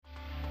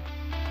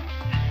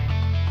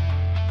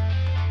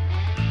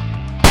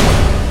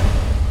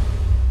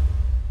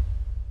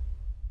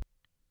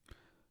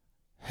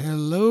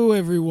Hello,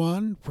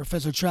 everyone.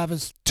 Professor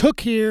Travis Took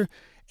here,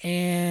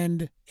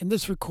 and in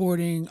this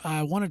recording,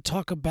 I want to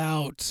talk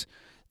about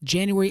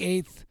January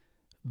 8th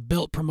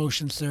belt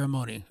promotion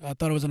ceremony. I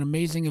thought it was an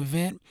amazing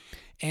event,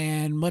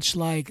 and much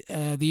like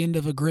the end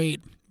of a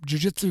great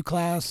jiu-jitsu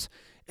class,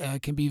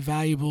 can be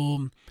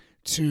valuable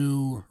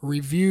to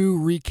review,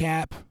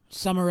 recap,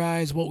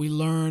 summarize what we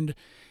learned,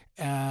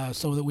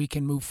 so that we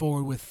can move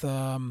forward with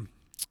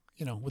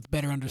with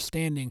better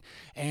understanding.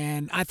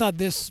 And I thought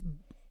this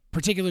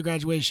particular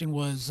graduation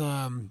was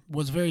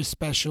very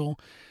special.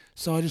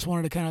 So I just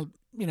wanted to kind of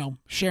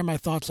share my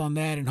thoughts on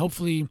that, and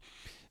hopefully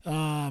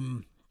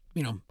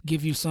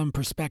give you some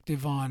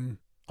perspective on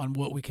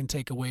what we can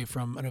take away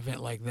from an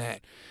event like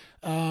that.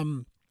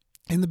 Um,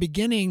 in the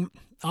beginning,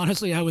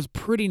 honestly, I was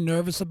pretty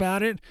nervous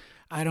about it.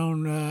 I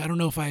don't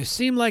know if I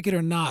seem like it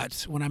or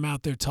not when I'm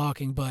out there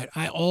talking, but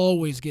I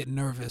always get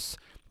nervous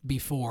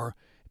before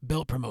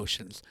belt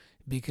promotions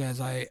because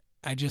I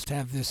just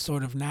have this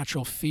sort of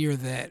natural fear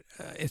that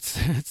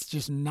it's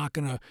just not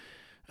gonna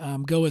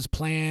go as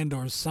planned,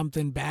 or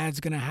something bad's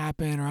gonna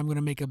happen, or I'm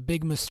gonna make a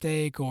big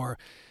mistake, or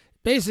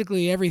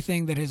basically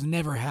everything that has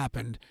never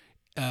happened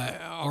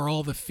are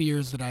all the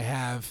fears that I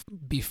have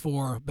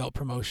before belt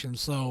promotion.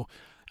 So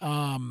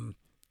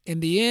in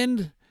the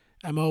end,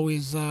 I'm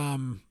always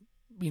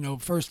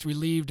first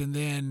relieved and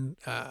then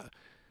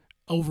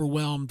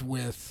overwhelmed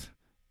with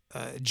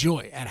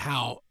joy at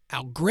how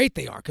great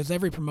they are, because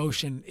every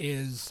promotion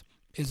is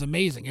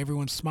amazing.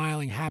 Everyone's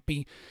smiling,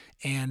 happy,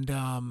 and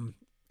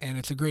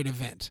it's a great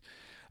event.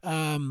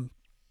 Um,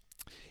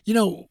 you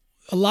know,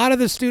 a lot of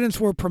the students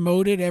were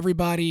promoted.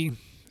 Everybody,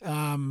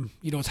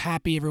 was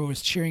happy. Everyone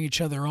was cheering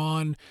each other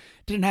on.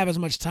 Didn't have as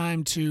much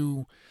time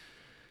to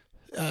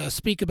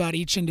speak about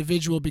each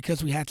individual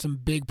because we had some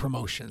big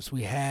promotions.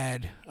 We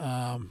had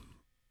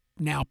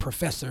now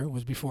Professor,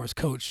 was before his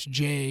coach,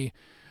 Jay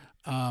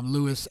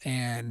Lewis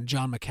and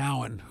John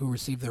McCowan, who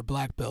received their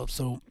black belt.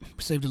 So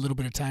saved a little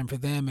bit of time for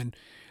them. And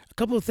a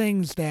couple of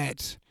things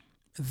that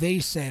they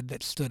said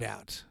that stood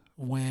out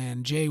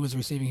when Jay was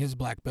receiving his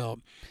black belt.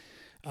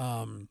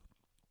 Um,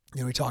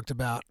 we talked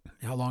about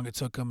how long it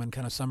took him and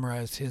kind of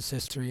summarized his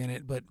history in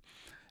it. But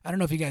I don't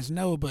know if you guys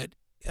know, but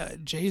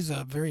Jay's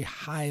a very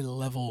high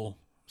level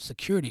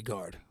security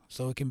guard.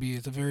 So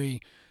he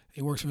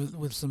works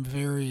with some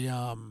very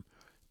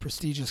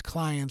prestigious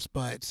clients,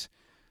 but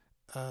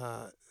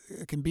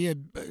it can be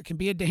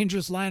a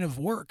dangerous line of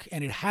work,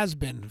 and it has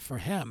been for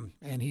him.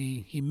 And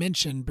he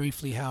mentioned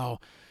briefly how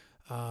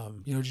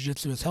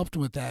jiu-jitsu has helped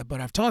him with that.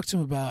 But I've talked to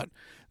him about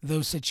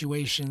those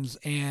situations,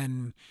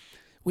 and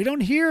we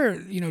don't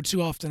hear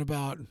too often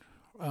about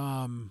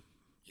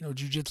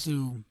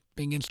jiu-jitsu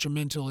being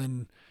instrumental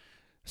in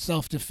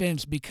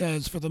self-defense,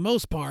 because for the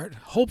most part,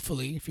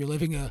 hopefully, if you're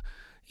living a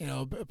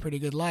pretty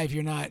good life,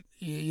 you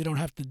don't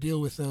have to deal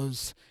with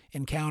those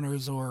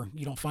encounters, or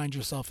you don't find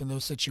yourself in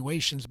those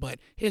situations. But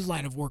his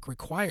line of work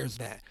requires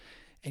that.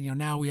 And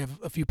now we have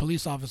a few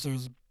police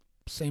officers,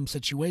 same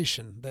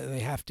situation, that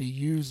they have to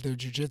use their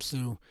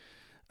jujitsu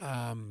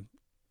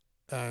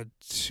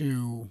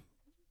to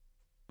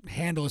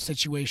handle a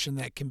situation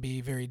that can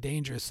be very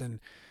dangerous. And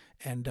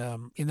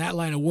in that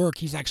line of work,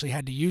 he's actually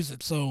had to use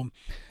it. So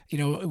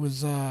it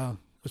was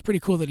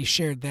pretty cool that he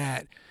shared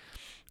that.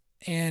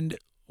 And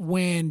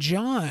when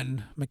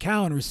John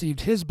McCowan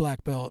received his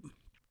black belt,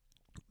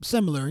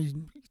 similar, he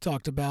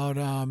talked about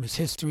his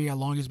history, how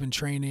long he's been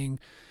training,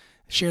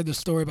 shared the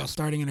story about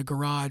starting in a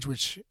garage,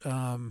 which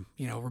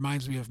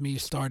reminds me of me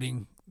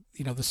starting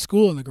the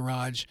school in the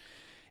garage.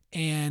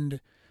 And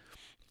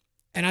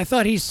I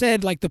thought he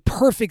said like the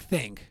perfect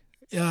thing,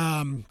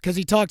 because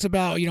he talks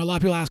about, a lot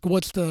of people ask,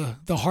 what's the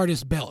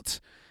hardest belt?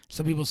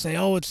 Some people say,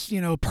 oh, it's,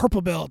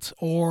 purple belt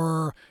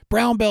or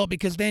brown belt,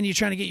 because then you're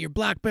trying to get your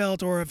black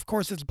belt, or of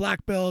course it's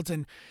black belt.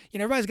 And,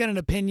 everybody's got an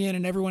opinion,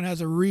 and everyone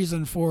has a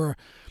reason for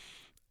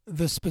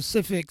the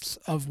specifics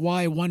of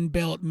why one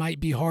belt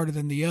might be harder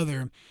than the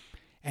other.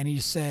 And he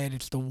said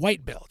it's the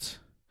white belt.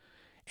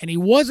 And he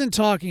wasn't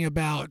talking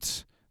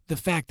about the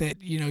fact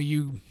that, you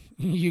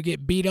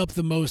get beat up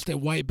the most at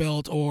white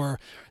belt, or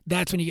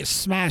that's when you get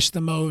smashed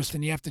the most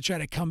and you have to try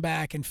to come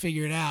back and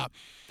figure it out.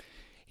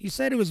 He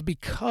said it was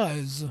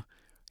because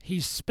he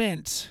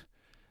spent,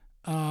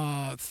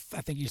 I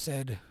think he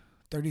said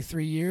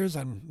 33 years.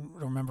 I don't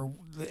remember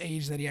the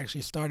age that he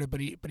actually started,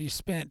 but he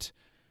spent,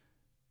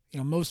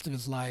 most of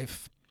his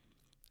life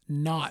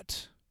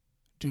not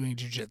doing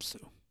jujitsu.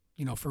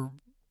 For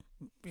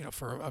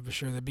I'm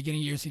sure the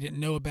beginning years he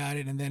didn't know about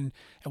it, and then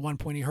at one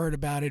point he heard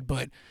about it,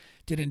 but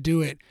didn't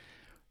do it.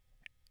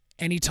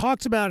 And he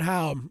talked about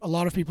how a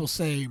lot of people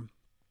say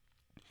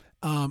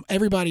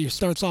everybody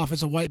starts off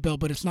as a white belt,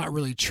 but it's not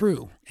really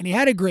true. And he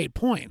had a great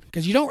point,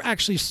 because you don't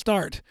actually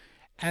start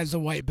as a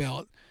white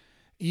belt.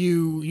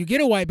 You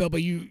get a white belt,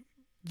 but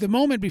the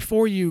moment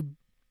before you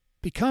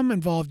become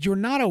involved, you're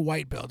not a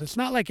white belt. It's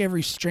not like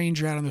every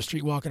stranger out on the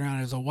street walking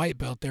around is a white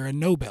belt. They're a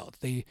no belt.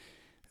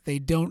 They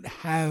don't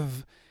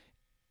have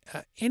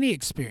any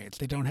experience.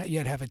 They don't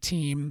yet have a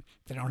team.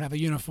 They don't have a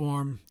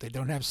uniform. They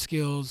don't have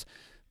skills.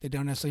 They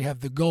don't necessarily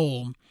have the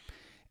goal.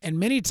 And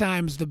many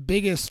times the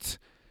biggest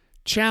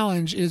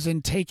challenge is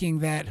in taking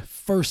that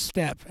first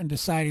step and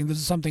deciding this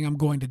is something I'm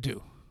going to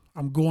do.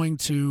 I'm going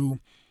to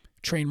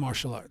train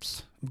martial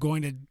arts. I'm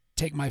going to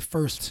take my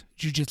first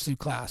jiu-jitsu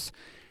class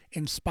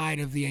in spite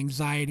of the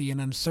anxiety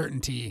and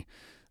uncertainty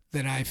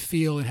that I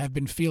feel and have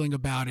been feeling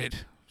about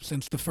it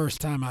since the first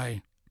time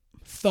I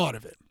thought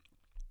of it.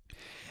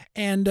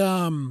 And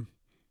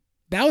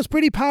that was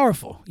pretty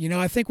powerful.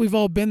 I think we've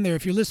all been there.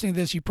 If you're listening to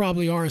this, you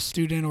probably are a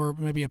student or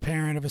maybe a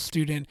parent of a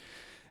student.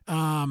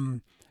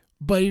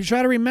 But you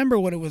try to remember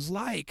what it was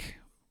like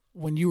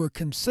when you were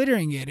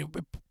considering it. It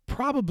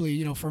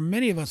probably, for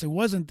many of us, it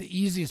wasn't the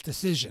easiest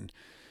decision.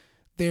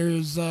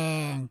 There's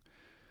some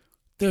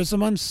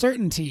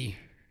uncertainty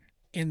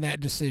in that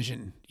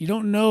decision. You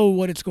don't know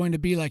what it's going to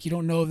be like. You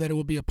don't know that it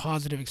will be a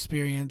positive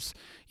experience.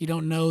 You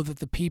don't know that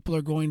the people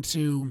are going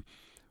to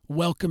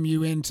welcome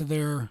you into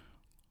their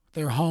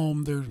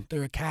home,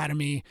 their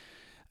academy.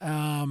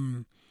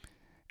 And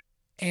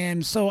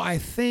so I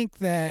think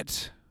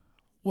that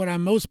what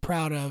I'm most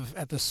proud of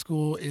at the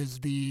school is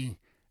the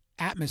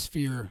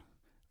atmosphere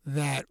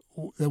that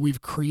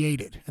we've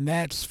created. And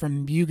that's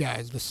from you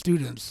guys, the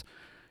students.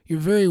 You're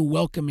very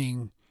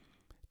welcoming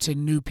to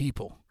new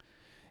people.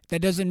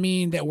 That doesn't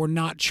mean that we're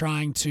not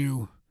trying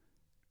to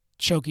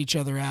choke each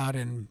other out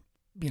and,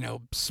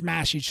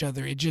 smash each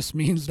other. It just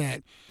means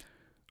that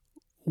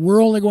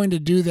we're only going to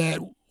do that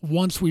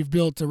once we've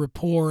built a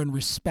rapport and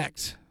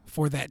respect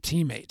for that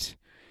teammate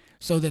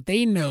so that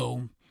they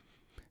know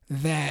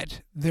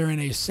that they're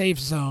in a safe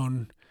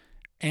zone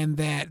and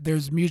that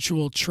there's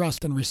mutual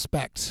trust and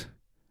respect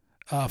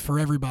for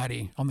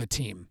everybody on the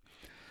team.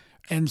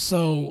 And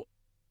so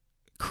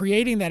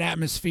creating that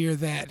atmosphere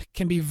that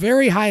can be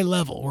very high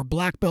level, where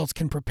black belts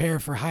can prepare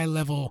for high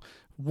level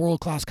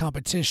world-class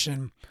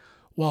competition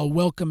while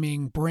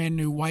welcoming brand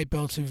new white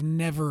belts who've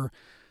never,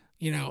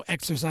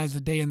 exercised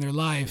a day in their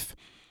life,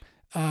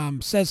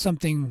 says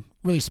something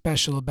really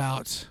special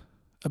about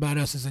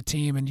us as a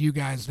team and you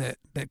guys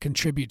that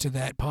contribute to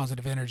that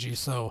positive energy.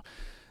 So,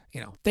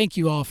 thank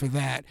you all for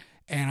that.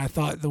 And I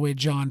thought the way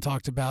John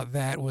talked about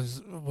that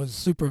was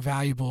super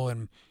valuable.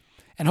 And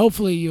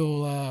hopefully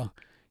you'll,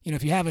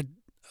 if you have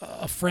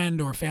a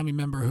friend or a family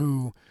member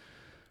who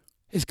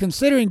is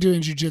considering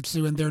doing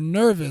jiu-jitsu and they're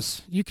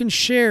nervous, you can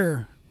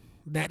share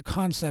that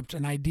concept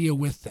and idea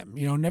with them.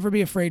 Never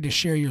be afraid to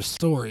share your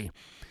story.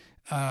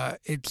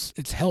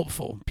 It's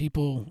helpful.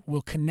 People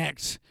will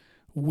connect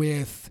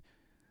with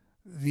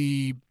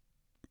the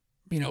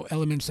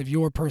elements of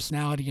your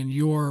personality and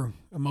your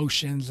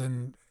emotions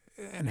and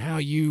how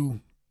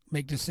you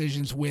make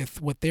decisions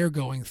with what they're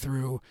going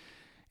through,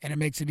 and it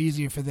makes it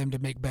easier for them to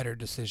make better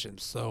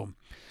decisions. So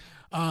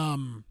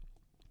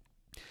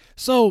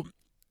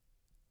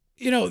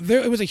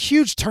it was a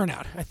huge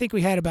turnout. I think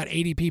we had about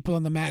 80 people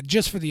on the mat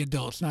just for the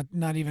adults,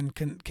 not even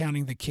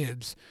counting the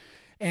kids.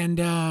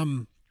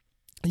 And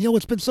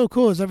what's been so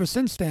cool is ever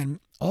since then,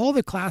 all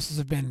the classes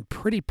have been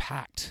pretty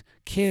packed.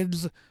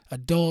 Kids,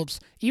 adults,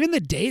 even the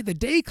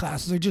day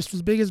classes are just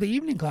as big as the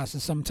evening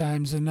classes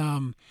sometimes. And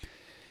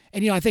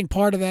I think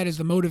part of that is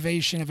the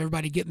motivation of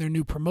everybody getting their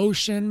new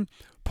promotion.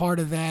 Part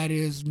of that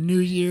is New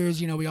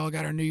Year's. We all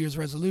got our New Year's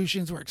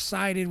resolutions. We're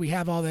excited. We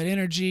have all that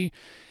energy.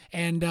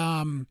 And,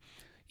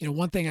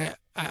 one thing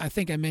I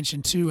think I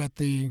mentioned too at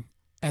the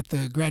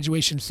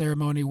graduation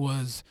ceremony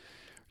was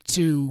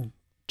to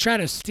try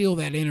to steal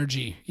that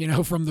energy,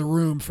 from the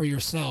room for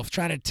yourself.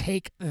 Try to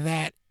take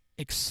that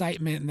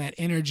excitement and that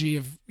energy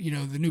of,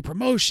 the new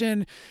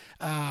promotion,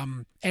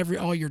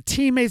 all your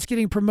teammates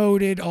getting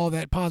promoted, all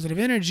that positive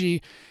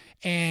energy,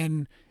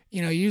 and,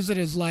 use it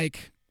as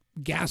like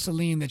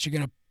gasoline that you're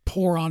going to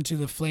pour onto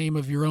the flame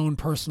of your own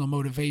personal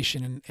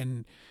motivation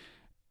and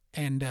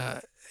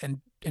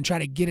try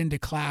to get into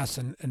class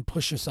and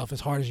push yourself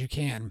as hard as you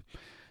can.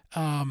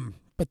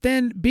 But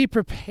then be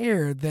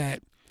prepared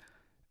that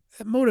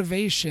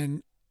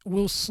motivation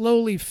will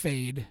slowly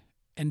fade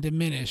and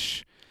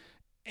diminish.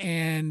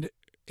 And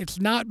it's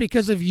not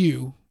because of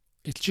you.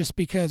 It's just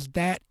because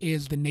that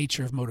is the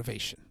nature of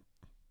motivation.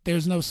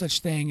 There's no such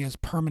thing as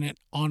permanent,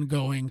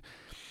 ongoing,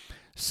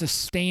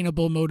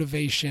 sustainable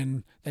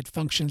motivation that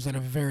functions at a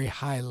very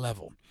high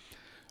level.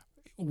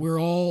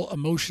 We're all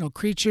emotional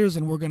creatures,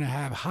 and we're going to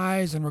have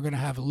highs and we're going to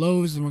have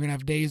lows, and we're going to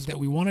have days that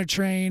we want to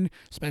train,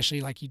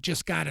 especially like you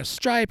just got a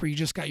stripe or you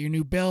just got your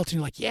new belt and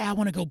you're like, yeah, I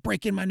want to go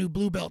break in my new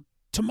blue belt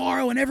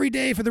tomorrow and every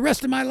day for the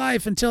rest of my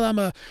life until I'm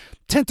a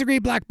 10th degree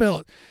black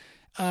belt.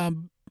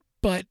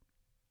 But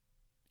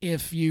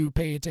if you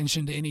pay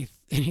attention to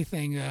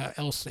anything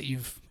else that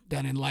you've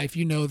done in life,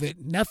 you know that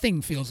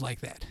nothing feels like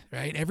that,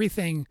 right?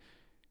 Everything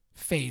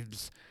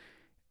fades.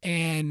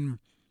 And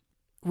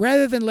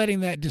rather than letting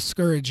that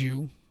discourage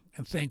you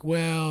and think,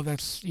 well,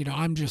 that's,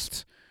 I'm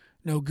just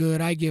no good,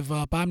 I give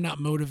up, I'm not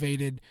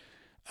motivated,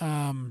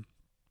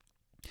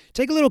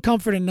 take a little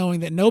comfort in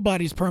knowing that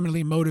nobody's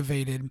permanently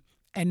motivated,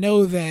 and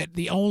know that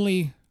the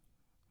only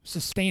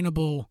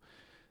sustainable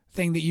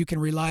thing that you can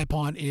rely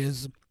upon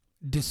is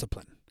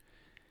discipline.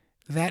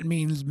 That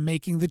means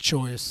making the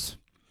choice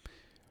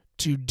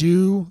to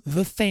do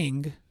the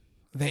thing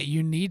that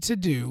you need to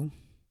do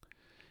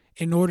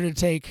in order to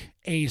take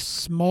a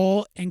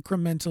small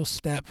incremental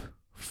step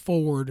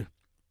forward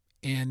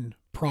in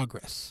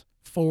progress,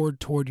 forward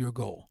toward your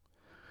goal.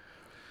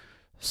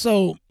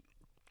 So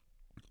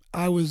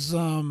I was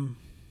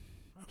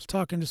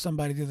talking to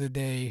somebody the other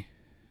day,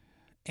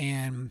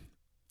 and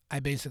I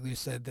basically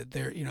said that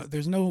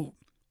there's no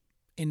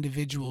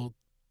individual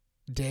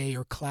day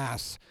or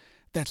class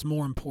that's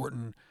more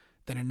important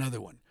than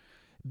another one.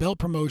 Belt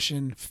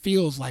promotion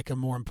feels like a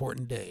more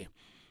important day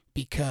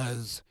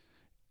because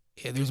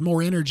there's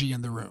more energy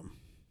in the room.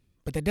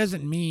 But that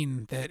doesn't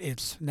mean that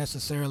it's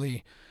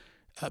necessarily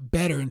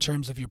better in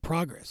terms of your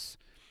progress.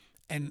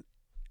 And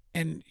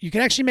you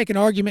can actually make an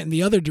argument in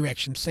the other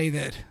direction, say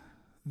that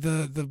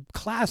the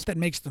class that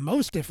makes the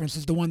most difference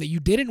is the one that you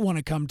didn't want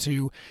to come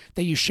to,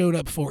 that you showed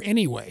up for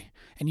anyway,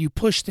 and you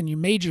pushed and you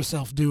made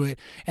yourself do it,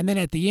 and then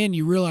at the end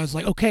you realize,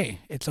 like,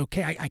 okay, it's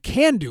okay, I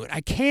can do it, I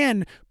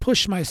can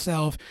push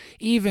myself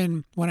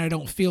even when I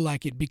don't feel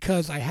like it,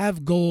 because I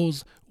have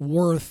goals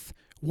worth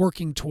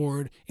working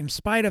toward in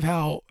spite of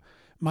how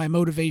my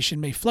motivation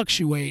may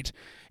fluctuate,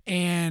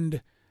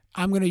 and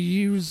I'm going to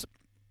use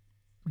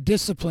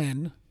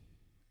discipline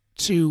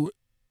to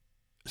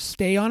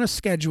stay on a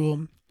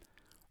schedule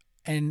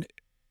and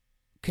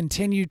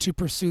continue to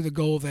pursue the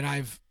goal that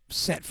I've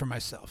set for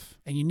myself.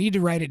 And you need to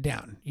write it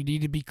down. You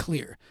need to be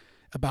clear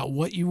about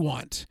what you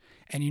want,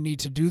 and you need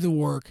to do the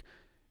work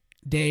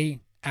day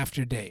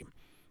after day.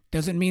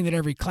 Doesn't mean that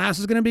every class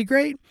is going to be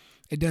great.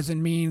 It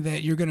doesn't mean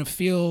that you're going to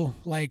feel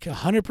like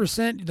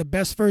 100% the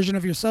best version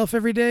of yourself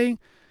every day.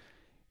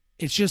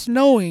 It's just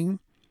knowing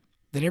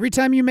that every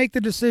time you make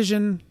the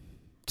decision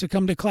to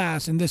come to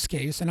class, in this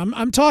case, and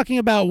I'm talking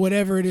about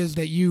whatever it is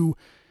that you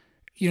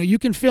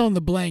can fill in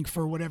the blank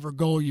for whatever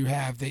goal you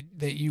have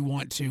that you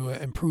want to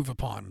improve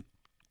upon.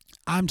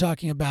 I'm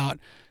talking about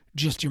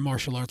just your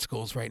martial arts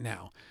goals right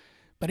now.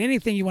 But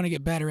anything you want to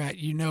get better at,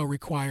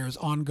 requires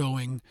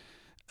ongoing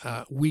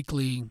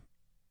weekly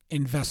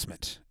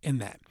investment in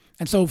that.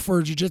 And so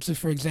for jiu-jitsu,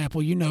 for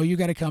example, you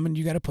got to come and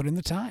you got to put in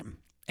the time.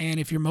 And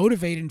if you're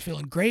motivated and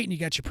feeling great and you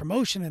got your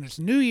promotion and it's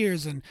New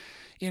Year's and,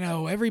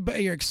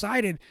 everybody, you're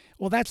excited,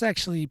 well, that's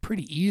actually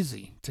pretty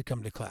easy to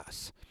come to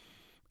class.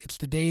 It's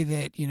the day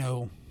that,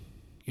 you're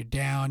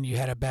down, you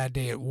had a bad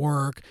day at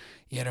work,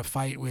 you had a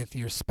fight with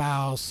your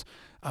spouse,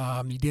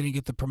 you didn't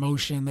get the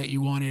promotion that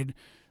you wanted.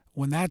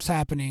 When that's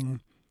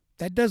happening,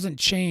 that doesn't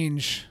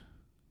change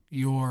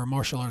your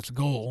martial arts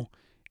goal.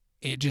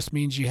 It just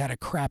means you had a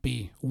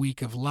crappy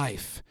week of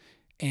life.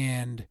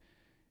 And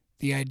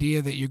the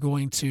idea that you're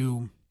going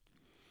to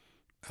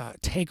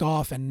take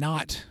off and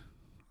not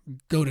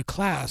go to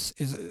class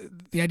is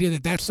the idea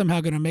that that's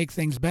somehow going to make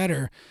things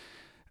better.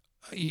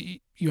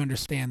 You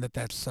understand that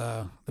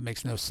that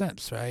makes no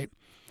sense, right?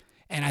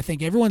 And I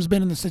think everyone's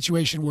been in the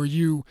situation where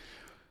you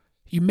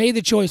made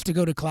the choice to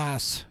go to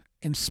class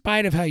in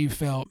spite of how you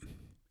felt,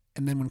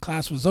 and then when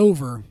class was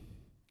over,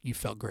 you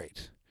felt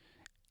great.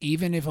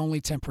 Even if only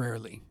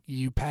temporarily.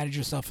 You patted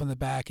yourself on the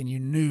back and you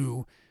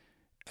knew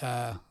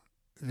that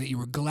you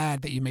were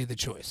glad that you made the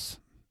choice.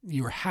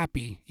 You were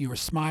happy. You were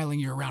smiling.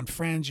 You're around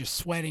friends. You're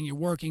sweating. You're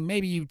working.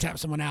 Maybe you tapped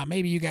someone out.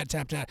 Maybe you got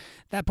tapped out.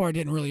 That part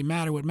didn't really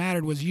matter. What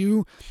mattered was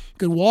you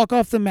could walk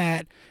off the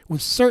mat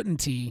with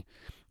certainty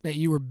that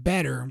you were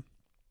better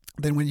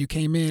than when you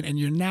came in, and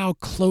you're now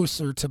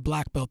closer to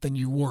black belt than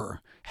you were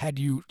had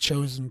you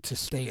chosen to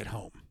stay at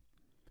home.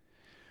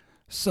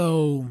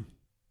 So,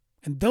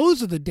 and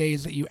those are the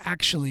days that you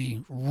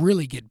actually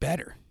really get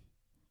better,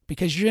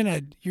 because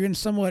you're in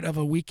somewhat of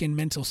a weakened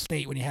mental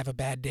state when you have a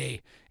bad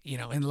day,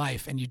 in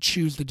life, and you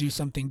choose to do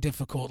something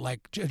difficult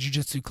like a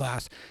jiu-jitsu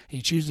class, and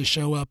you choose to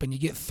show up and you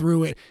get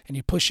through it and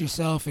you push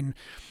yourself, and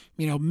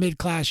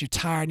mid-class you're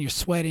tired and you're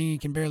sweating, you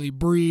can barely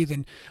breathe,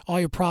 and all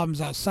your problems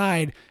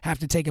outside have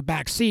to take a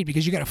back seat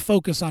because you got to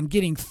focus on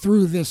getting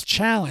through this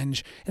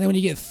challenge. And then when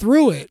you get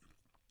through it,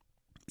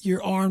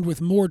 you're armed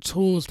with more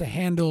tools to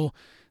handle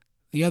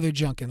the other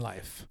junk in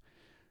life.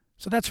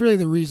 So that's really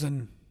the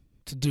reason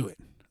to do it.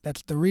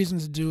 That's the reason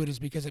to do it, is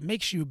because it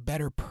makes you a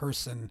better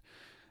person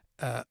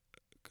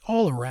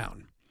all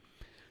around.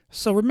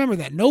 So remember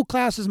that. No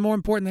class is more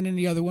important than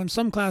any other one.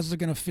 Some classes are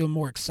going to feel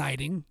more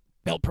exciting.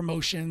 Belt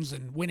promotions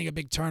and winning a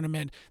big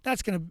tournament,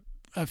 that's going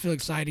to feel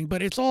exciting.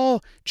 But it's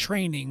all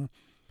training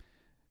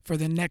for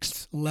the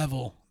next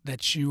level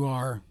that you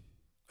are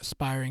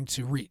aspiring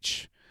to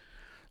reach.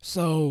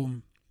 So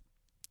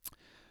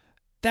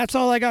that's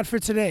all I got for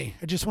today.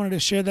 I just wanted to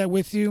share that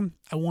with you.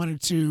 I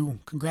wanted to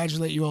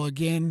congratulate you all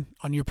again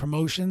on your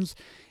promotions.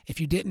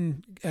 If you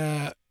didn't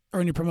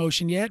earn your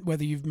promotion yet,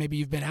 whether you've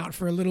been out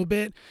for a little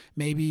bit,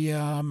 maybe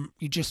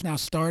you just now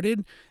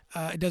started,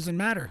 it doesn't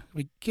matter.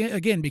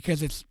 Again,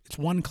 because it's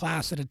one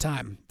class at a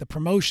time. The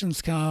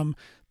promotions come,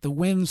 the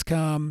wins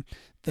come,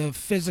 the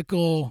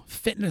physical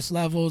fitness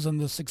levels and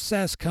the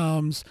success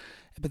comes,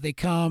 but they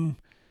come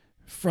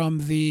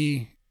from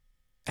the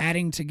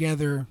adding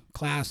together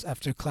class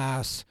after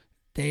class,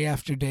 day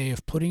after day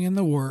of putting in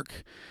the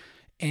work.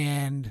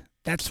 And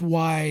that's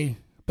why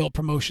belt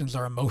promotions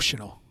are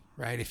emotional.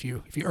 right? If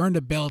you earned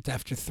a belt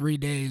after 3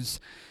 days,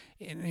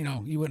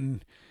 you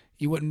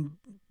wouldn't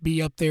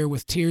be up there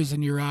with tears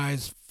in your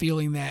eyes,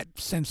 feeling that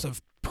sense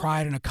of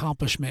pride and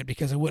accomplishment,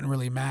 because it wouldn't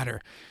really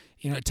matter.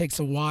 It takes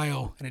a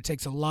while and it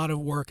takes a lot of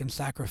work and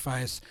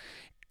sacrifice.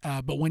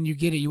 But when you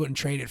get it, you wouldn't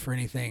trade it for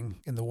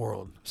anything in the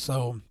world.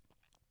 So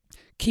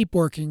keep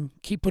working,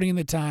 keep putting in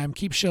the time,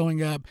 keep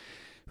showing up,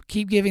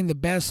 keep giving the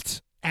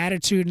best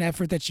attitude and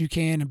effort that you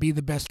can, and be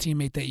the best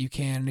teammate that you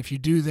can. And if you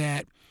do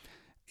that,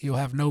 you'll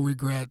have no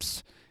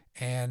regrets,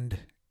 and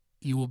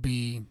you will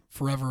be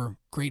forever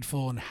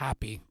grateful and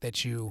happy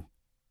that you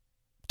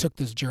took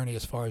this journey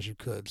as far as you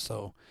could.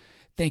 So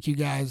thank you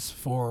guys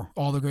for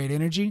all the great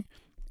energy,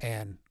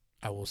 and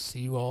I will see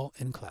you all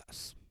in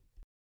class.